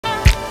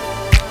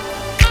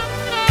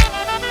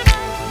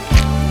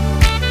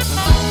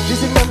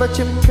but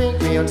you bring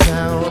me on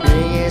town.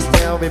 Me and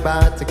Estelle, we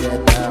about to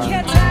get down.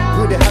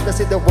 Who the hell to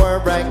see the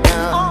world right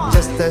now?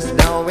 Just us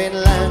now in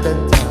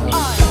London town.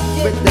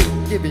 When they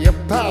give me a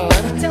pound,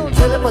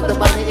 tell them put the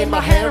money in my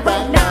hand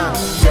right now.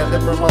 Tell the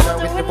promoter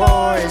with the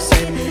boys,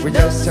 we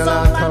just tell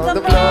out on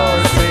the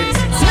floor.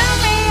 Tell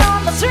me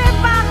on the trip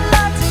I'd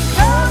love to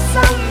go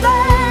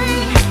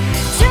someday.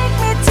 Take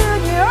me to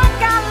New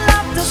York, I'd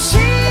love to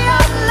see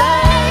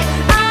LA.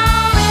 I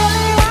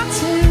really want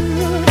to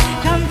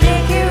come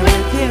pick you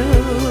with you.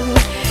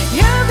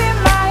 You'll be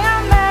my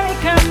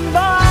American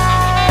boy.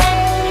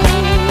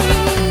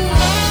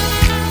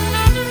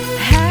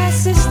 Hi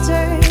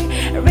sister,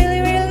 really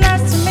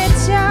nice to meet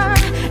ya.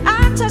 I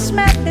just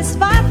met this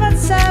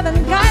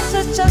 5'7" guy, so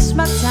just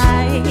my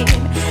type.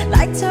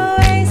 Like the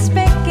way he's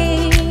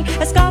speaking,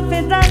 as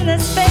confident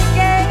as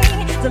speaking.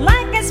 The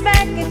like his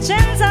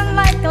packages and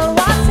like a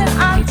Watson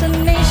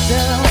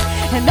Antonito.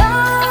 And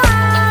oh,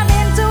 I'm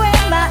into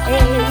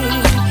MIA.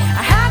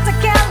 I had to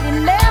Cali,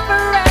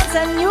 never ends,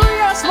 and New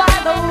York's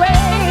wide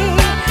away.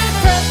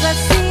 First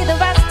let's see the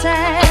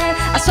Western.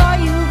 I saw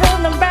you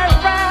rolling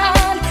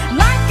around,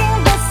 liking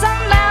this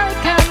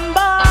American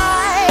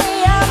boy.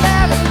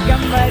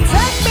 American boy,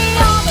 take me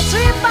on the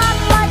trip I'd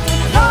like to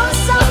go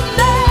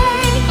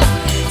someday.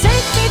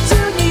 Take me to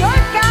New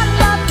York, I'd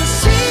love to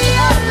see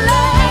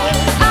LA.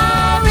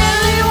 I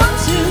really want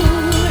to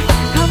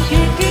come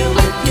kick it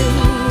with you.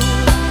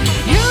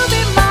 You'll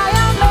be my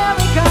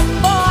American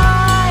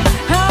boy,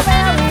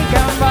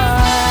 American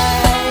boy.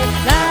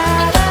 La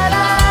la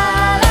la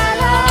la la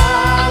la.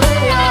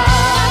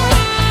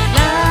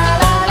 La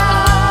la la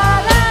la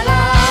la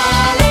la.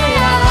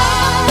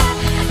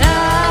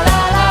 La la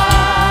la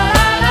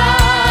la.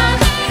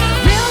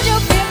 Will you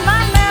be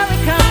my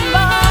American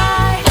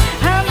boy,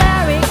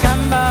 American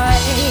boy?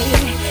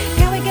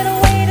 Can we get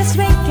away this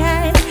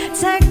weekend?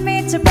 Take me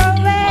to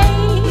Broadway.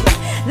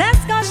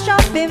 Let's go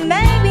shopping,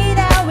 maybe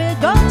then we'll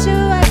go to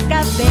a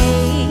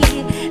cafe.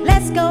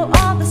 Let's go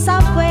on the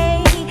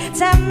subway.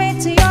 Take me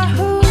to your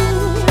hood.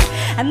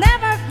 I've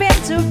never been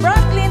to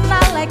Brooklyn.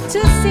 I like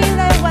to see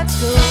like what's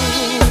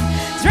good.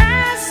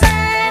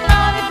 Dressing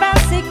all the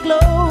fancy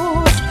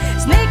clothes,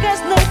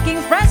 sneakers looking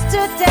fresh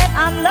to death.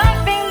 I'm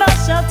loving no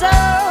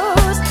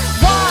shelters.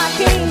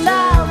 Walking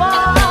the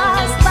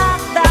walls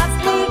like that's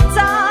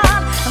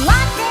Lee-Tom. I'm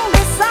liking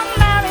this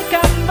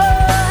American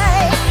boy,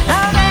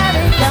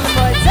 American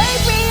boy.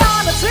 Take me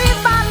on a trip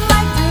I'd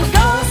like to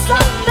go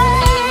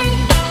someday.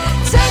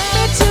 Take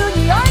me to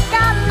New York,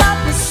 I'd love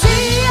to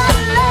see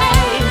LA.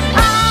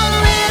 I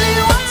really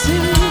want to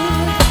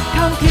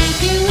come kick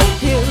it with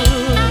you.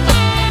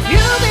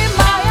 You'll be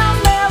my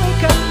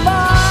American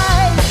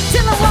boy.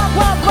 Till I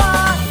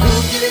walk. Who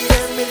didn't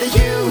get me the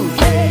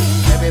UK?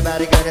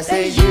 Everybody gonna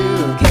say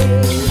UK.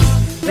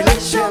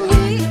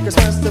 Eventually, cause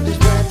most of these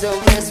brands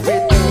don't mess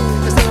with me.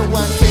 Cause no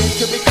one seems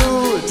to be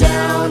cool.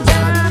 Down,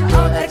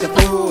 all like a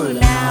fool.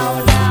 Now,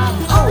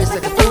 always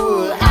like a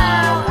fool.